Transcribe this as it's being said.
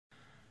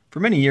For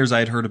many years, I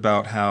had heard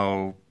about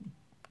how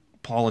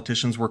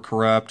politicians were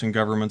corrupt and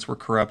governments were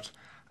corrupt.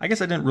 I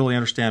guess I didn't really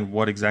understand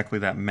what exactly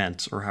that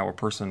meant or how a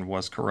person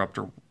was corrupt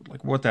or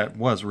like what that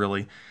was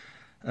really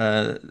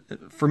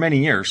for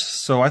many years.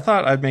 So I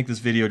thought I'd make this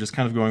video just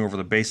kind of going over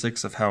the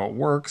basics of how it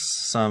works,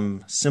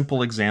 some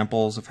simple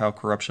examples of how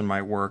corruption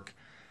might work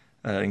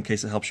in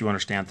case it helps you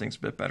understand things a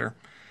bit better.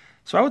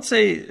 So I would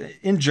say,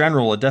 in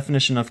general, a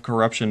definition of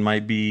corruption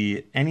might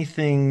be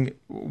anything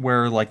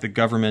where like the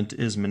government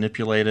is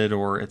manipulated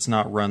or it's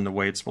not run the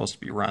way it's supposed to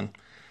be run.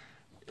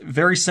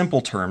 Very simple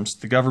terms,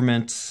 the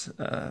government,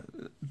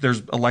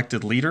 there's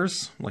elected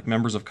leaders, like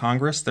members of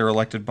Congress. They're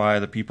elected by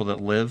the people that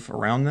live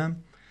around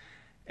them.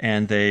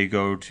 And they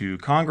go to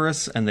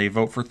Congress and they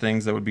vote for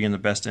things that would be in the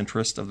best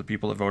interest of the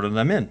people that voted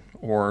them in,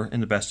 or in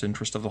the best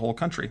interest of the whole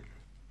country.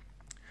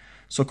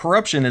 So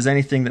corruption is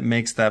anything that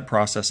makes that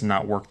process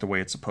not work the way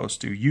it's supposed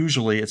to.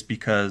 Usually it's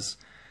because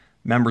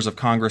members of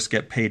Congress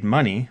get paid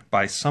money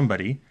by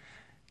somebody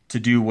to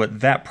do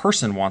what that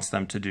person wants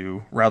them to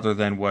do rather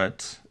than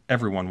what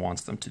everyone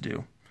wants them to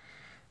do.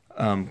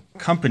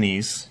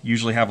 Companies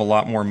usually have a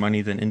lot more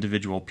money than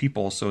individual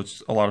people, so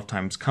it's a lot of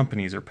times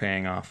companies are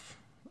paying off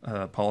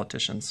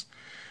politicians.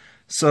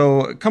 So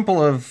a couple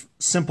of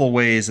simple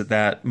ways that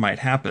that might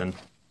happen.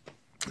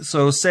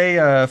 So say,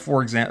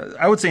 for example,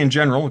 I would say in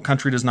general, a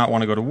country does not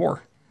want to go to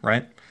war,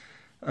 right?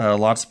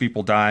 Lots of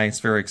people die.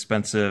 It's very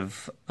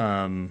expensive.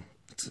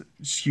 It's a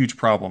huge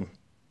problem.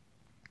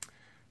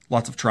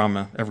 Lots of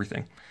trauma,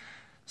 everything.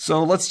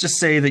 So let's just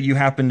say that you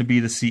happen to be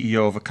the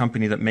CEO of a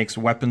company that makes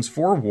weapons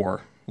for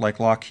war, like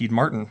Lockheed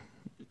Martin.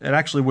 It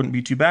actually wouldn't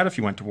be too bad if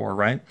you went to war,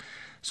 right?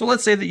 So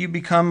let's say that you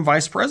become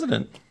vice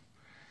president.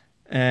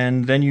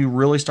 And then you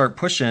really start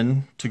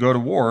pushing to go to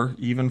war,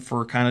 even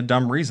for kind of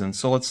dumb reasons.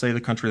 So let's say the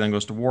country then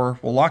goes to war.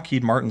 Well,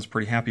 Lockheed Martin's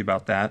pretty happy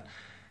about that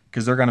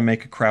because they're going to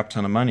make a crap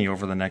ton of money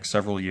over the next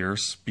several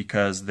years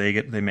because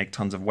they make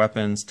tons of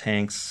weapons,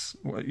 tanks,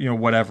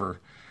 whatever.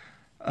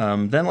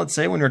 Then let's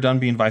say when you're done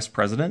being vice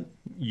president,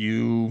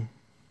 you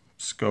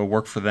just go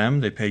work for them.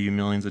 They pay you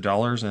millions of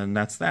dollars, and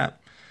that's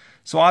that.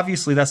 So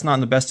obviously that's not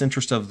in the best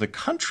interest of the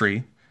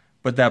country,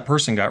 but that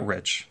person got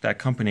rich. That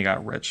company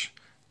got rich.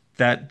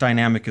 That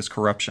dynamic is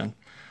corruption.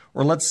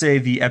 Or let's say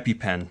the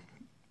EpiPen.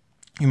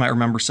 You might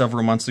remember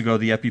several months ago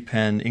the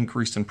EpiPen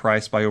increased in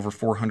price by over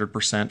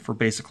 400% for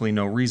basically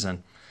no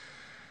reason.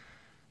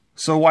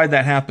 So why'd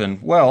that happen?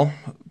 Well,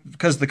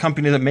 because the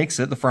company that makes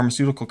it, the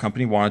pharmaceutical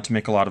company, wanted to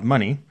make a lot of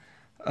money.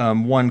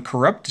 One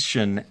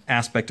corruption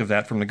aspect of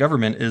that from the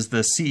government is the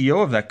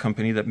CEO of that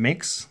company that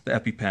makes the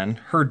EpiPen,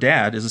 her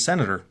dad is a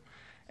senator.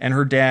 And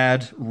her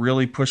dad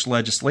really pushed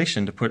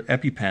legislation to put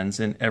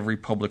EpiPens in every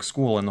public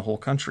school in the whole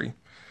country.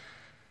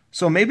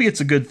 So maybe it's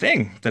a good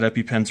thing that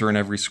EpiPens are in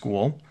every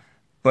school,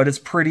 but it's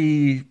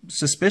pretty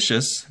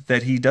suspicious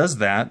that he does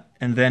that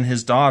and then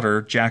his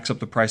daughter jacks up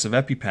the price of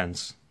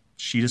EpiPens.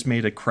 She just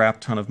made a crap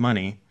ton of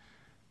money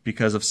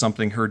because of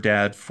something her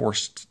dad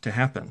forced to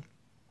happen.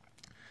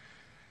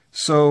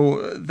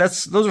 So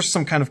those are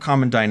some kind of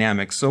common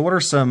dynamics. So what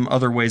are some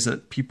other ways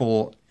that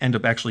people end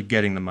up actually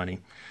getting the money?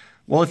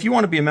 Well, if you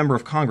want to be a member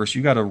of Congress,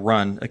 you got to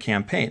run a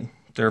campaign.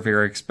 They're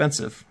very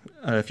expensive.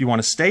 If you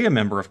want to stay a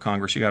member of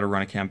Congress, you got to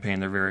run a campaign.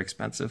 They're very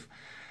expensive.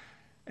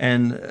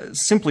 And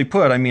simply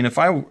put, I mean, if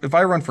I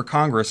run for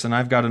Congress and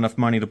I've got enough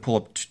money to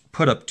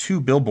put up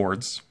 2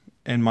 billboards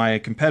and my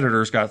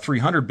competitor's got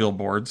 300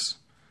 billboards,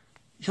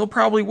 he'll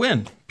probably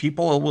win.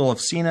 People will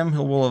have seen him.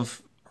 Will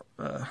have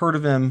heard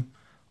of him.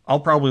 I'll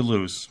probably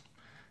lose,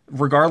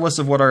 regardless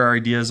of what our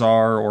ideas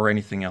are or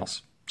anything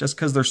else, just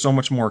because there's so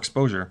much more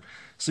exposure.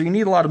 So you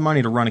need a lot of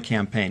money to run a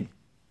campaign.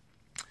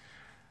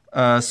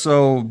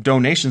 So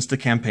donations to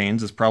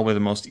campaigns is probably the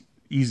most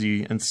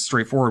easy and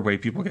straightforward way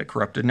people get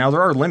corrupted. Now,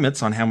 there are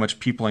limits on how much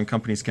people and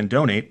companies can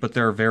donate, but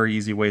there are very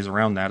easy ways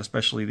around that,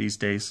 especially these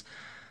days.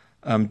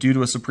 Due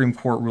to a Supreme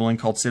Court ruling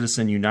called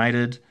Citizen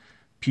United,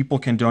 people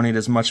can donate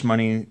as much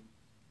money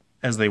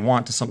as they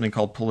want to something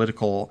called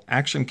political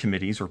action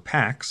committees, or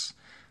PACs.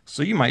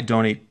 So you might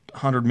donate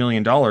 $100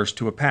 million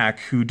to a PAC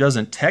who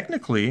doesn't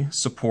technically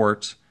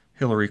support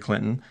Hillary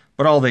Clinton,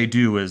 but all they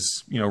do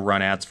is,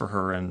 run ads for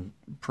her and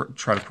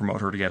try to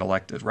promote her to get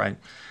elected, right?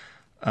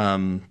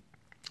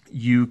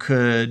 You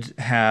could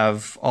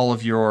have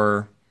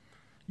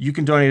you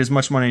can donate as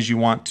much money as you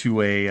want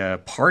to a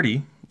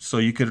party. So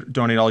you could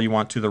donate all you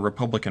want to the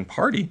Republican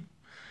Party,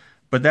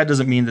 but that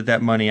doesn't mean that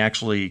that money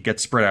actually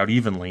gets spread out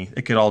evenly.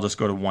 It could all just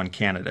go to one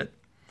candidate.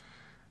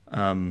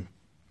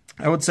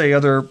 I would say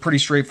other pretty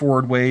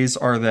straightforward ways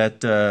are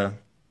that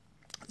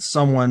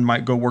someone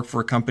might go work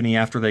for a company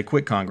after they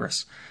quit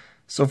Congress.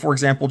 So, for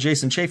example,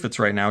 Jason Chaffetz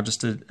right now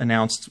just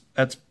announced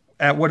at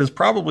what is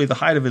probably the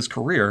height of his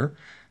career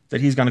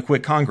that he's going to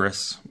quit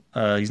Congress.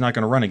 He's not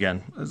going to run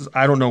again.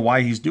 I don't know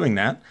why he's doing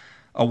that.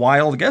 A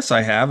wild guess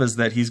I have is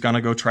that he's going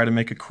to go try to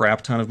make a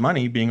crap ton of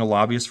money being a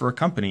lobbyist for a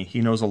company. He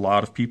knows a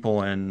lot of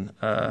people in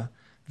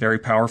very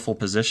powerful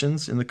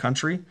positions in the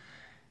country,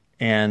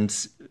 and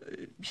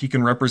he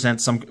can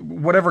represent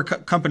whatever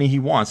company he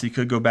wants. He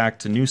could go back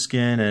to Nu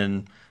Skin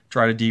and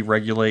try to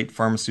deregulate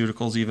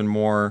pharmaceuticals even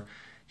more.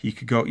 He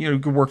could go, he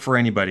could work for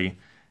anybody,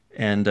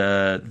 and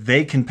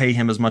they can pay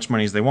him as much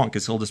money as they want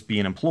because he'll just be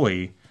an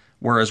employee.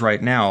 Whereas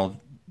right now,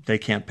 they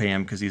can't pay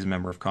him because he's a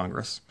member of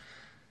Congress.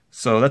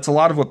 So that's a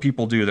lot of what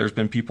people do. There's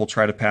been people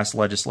try to pass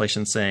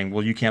legislation saying,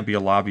 well, you can't be a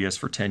lobbyist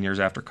for 10 years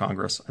after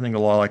Congress. I think a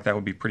law like that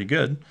would be pretty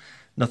good.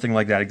 Nothing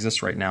like that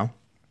exists right now.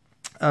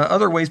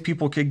 Other ways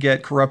people could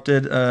get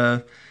corrupted,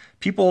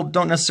 people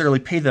don't necessarily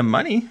pay them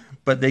money,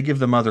 but they give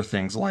them other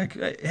things like,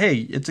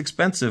 hey, it's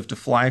expensive to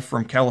fly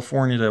from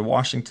California to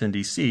Washington,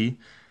 D.C.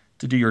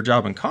 to do your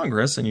job in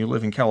Congress, and you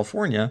live in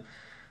California.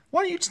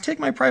 Why don't you just take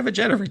my private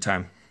jet every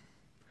time?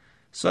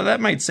 So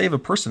that might save a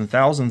person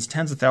thousands,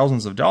 tens of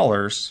thousands of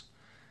dollars.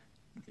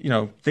 They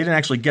didn't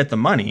actually get the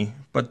money,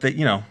 but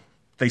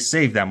they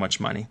saved that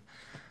much money.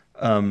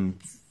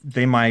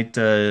 They might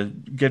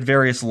get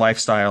various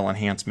lifestyle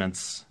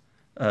enhancements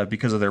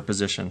because of their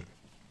position.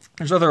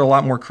 There's a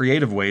lot more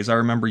creative ways. I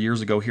remember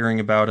years ago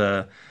hearing about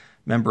a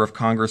member of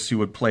Congress who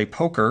would play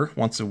poker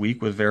once a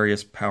week with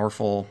various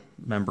powerful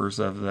members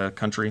of the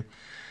country.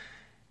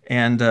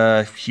 And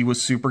he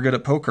was super good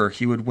at poker.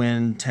 He would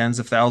win tens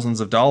of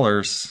thousands of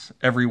dollars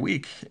every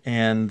week.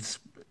 And,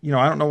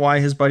 I don't know why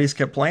his buddies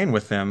kept playing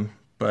with him,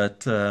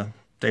 but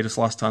they just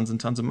lost tons and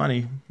tons of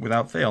money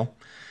without fail.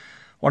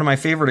 One of my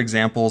favorite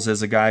examples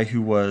is a guy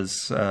who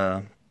was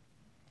a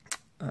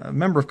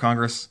member of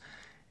Congress,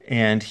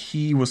 and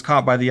he was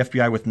caught by the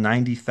FBI with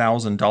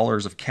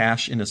 $90,000 of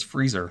cash in his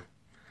freezer.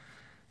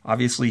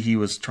 Obviously, he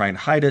was trying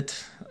to hide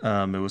it.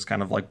 It was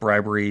kind of like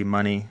bribery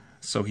money,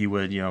 so he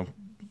would,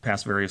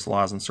 pass various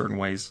laws in certain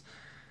ways.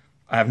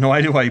 I have no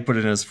idea why he put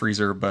it in his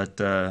freezer, but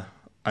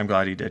I'm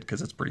glad he did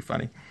because it's pretty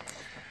funny.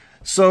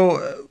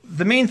 So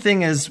the main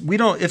thing is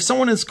if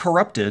someone is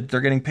corrupted,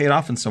 they're getting paid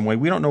off in some way,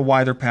 we don't know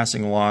why they're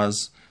passing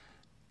laws.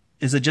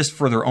 Is it just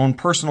for their own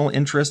personal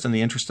interest and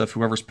the interest of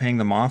whoever's paying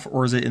them off,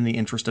 or is it in the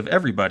interest of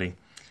everybody?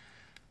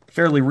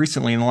 Fairly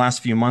recently, in the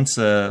last few months,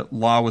 a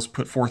law was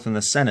put forth in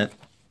the Senate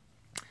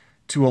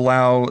to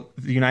allow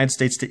the United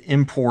States to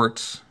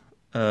import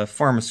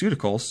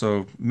pharmaceuticals,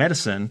 so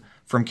medicine,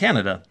 from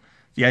Canada.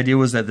 The idea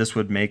was that this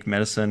would make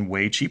medicine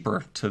way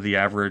cheaper to the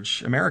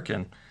average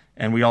American,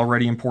 and we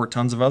already import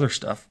tons of other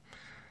stuff.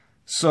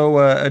 So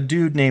a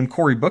dude named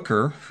Cory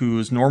Booker,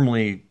 who's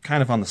normally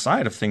kind of on the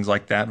side of things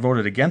like that,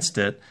 voted against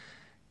it.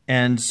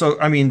 And so,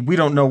 we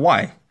don't know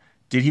why.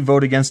 Did he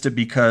vote against it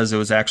because it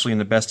was actually in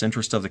the best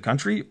interest of the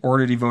country, or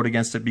did he vote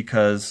against it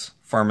because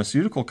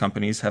pharmaceutical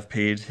companies have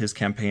paid his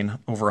campaign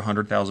over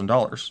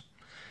 $100,000?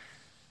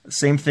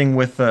 Same thing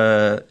with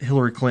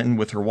Hillary Clinton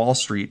with her Wall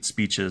Street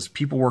speeches.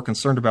 People were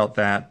concerned about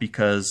that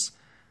because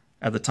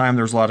at the time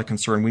there was a lot of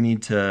concern. We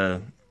need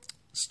to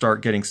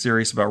start getting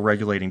serious about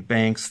regulating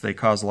banks. They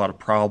caused a lot of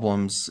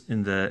problems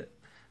in the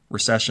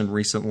recession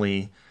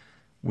recently.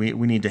 We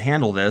need to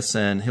handle this.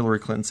 And Hillary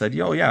Clinton said,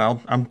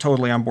 I'm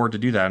totally on board to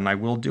do that, and I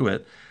will do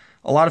it.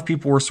 A lot of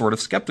people were sort of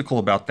skeptical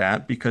about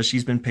that because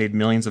she's been paid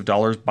millions of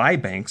dollars by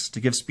banks to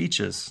give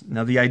speeches.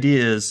 Now, the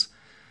idea is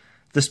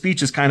the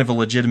speech is kind of a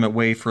legitimate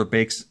way for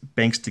banks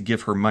to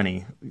give her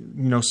money.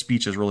 No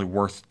speech is really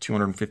worth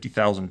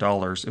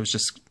 $250,000. It was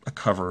just a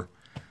cover,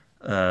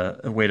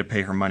 a way to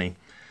pay her money.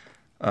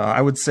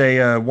 I would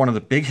say one of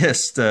the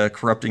biggest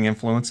corrupting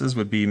influences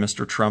would be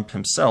Mr. Trump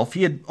himself.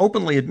 He had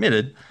openly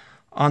admitted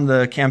on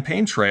the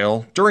campaign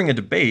trail during a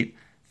debate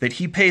that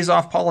he pays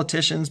off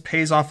politicians,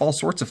 pays off all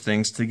sorts of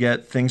things to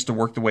get things to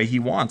work the way he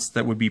wants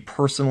that would be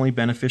personally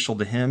beneficial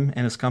to him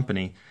and his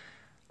company.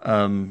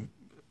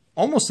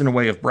 Almost in a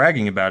way of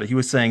bragging about it. He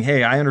was saying,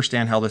 hey, I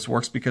understand how this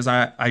works because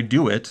I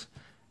do it,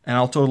 and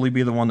I'll totally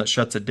be the one that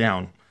shuts it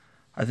down.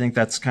 I think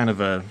that's kind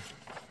of a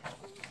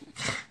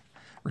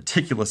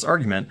ridiculous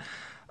argument.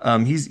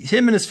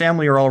 Him and his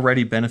family are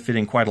already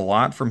benefiting quite a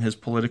lot from his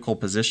political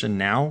position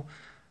now.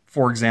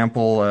 For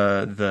example,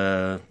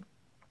 the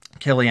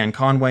Kellyanne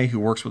Conway, who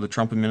works with the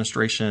Trump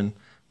administration,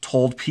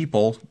 told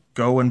people,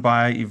 go and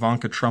buy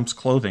Ivanka Trump's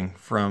clothing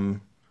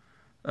from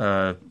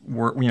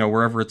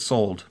wherever it's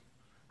sold.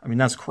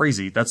 That's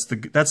crazy. That's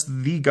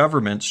the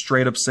government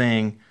straight up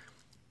saying,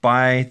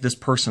 buy this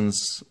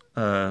person's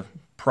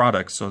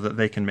product so that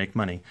they can make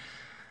money.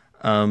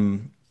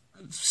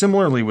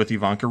 Similarly with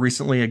Ivanka,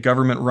 recently a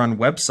government-run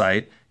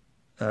website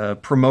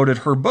promoted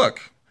her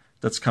book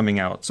that's coming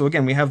out. So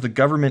again, we have the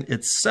government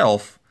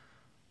itself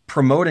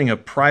promoting a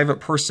private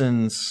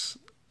person's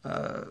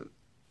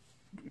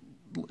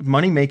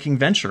money-making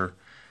venture.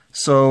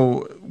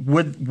 So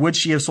would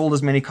she have sold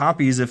as many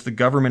copies if the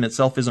government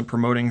itself isn't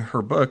promoting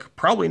her book?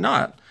 Probably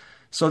not.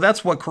 So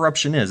that's what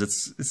corruption is.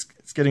 It's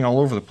getting all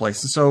over the place.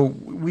 So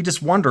we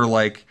just wonder,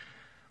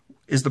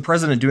 is the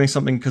president doing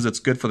something because it's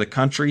good for the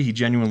country? He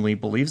genuinely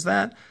believes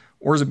that?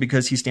 Or is it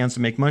because he stands to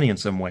make money in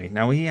some way?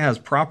 Now, he has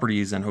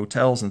properties and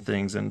hotels and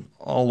things and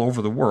all over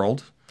the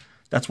world.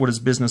 That's what his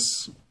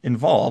business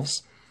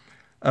involves.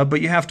 But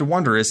you have to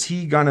wonder, is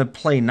he going to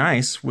play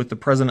nice with the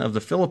president of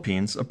the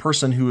Philippines, a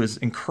person who is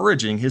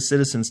encouraging his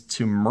citizens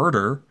to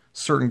murder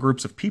certain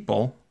groups of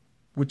people,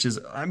 which is,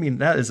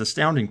 that is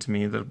astounding to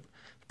me that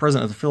the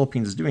president of the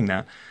Philippines is doing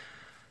that.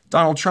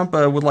 Donald Trump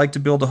would like to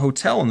build a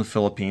hotel in the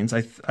Philippines.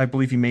 I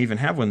believe he may even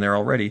have one there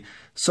already.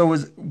 So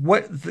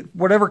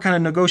whatever kind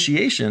of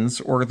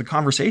negotiations or the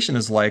conversation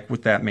is like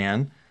with that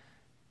man,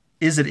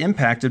 is it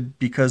impacted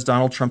because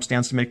Donald Trump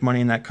stands to make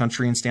money in that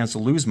country and stands to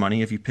lose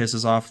money if he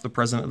pisses off the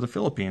president of the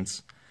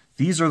Philippines?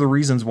 These are the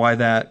reasons why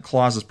that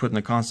clause is put in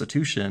the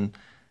Constitution,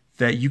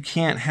 that you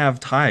can't have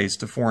ties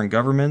to foreign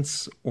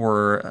governments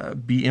or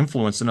be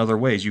influenced in other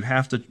ways. You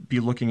have to be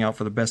looking out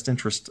for the best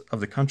interest of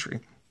the country.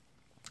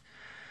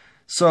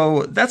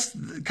 So that's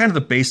kind of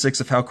the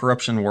basics of how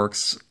corruption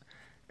works.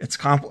 It's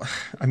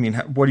I mean,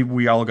 what are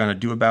we all going to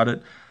do about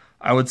it?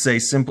 I would say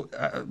simply,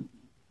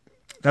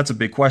 that's a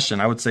big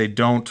question. I would say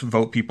don't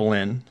vote people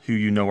in who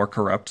you know are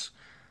corrupt.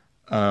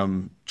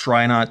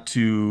 Try not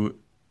to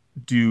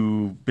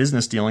do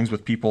business dealings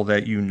with people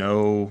that you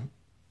know,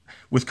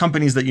 with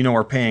companies that you know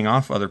are paying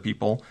off other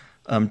people.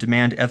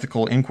 Demand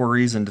ethical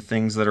inquiries into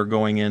things that are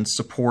going in.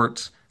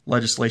 Support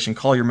legislation.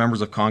 Call your members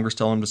of Congress.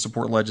 Tell them to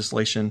support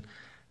legislation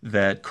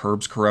that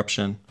curbs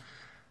corruption.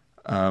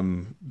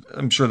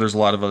 I'm sure there's a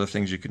lot of other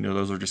things you can do.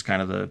 Those are just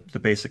kind of the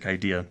basic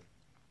idea.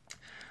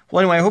 Well,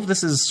 anyway, I hope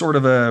this is sort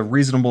of a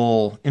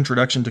reasonable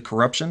introduction to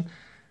corruption.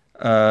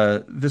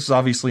 This is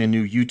obviously a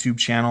new YouTube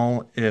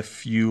channel.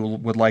 If you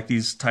would like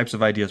these types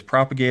of ideas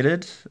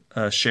propagated,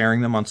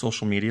 sharing them on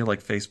social media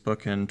like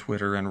Facebook and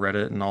Twitter and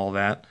Reddit and all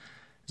that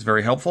is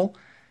very helpful.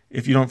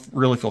 If you don't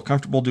really feel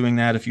comfortable doing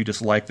that, if you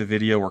just like the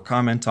video or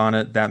comment on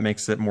it, that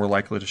makes it more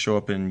likely to show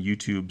up in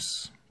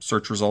YouTube's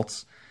search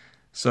results.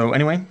 So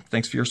anyway,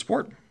 thanks for your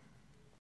support.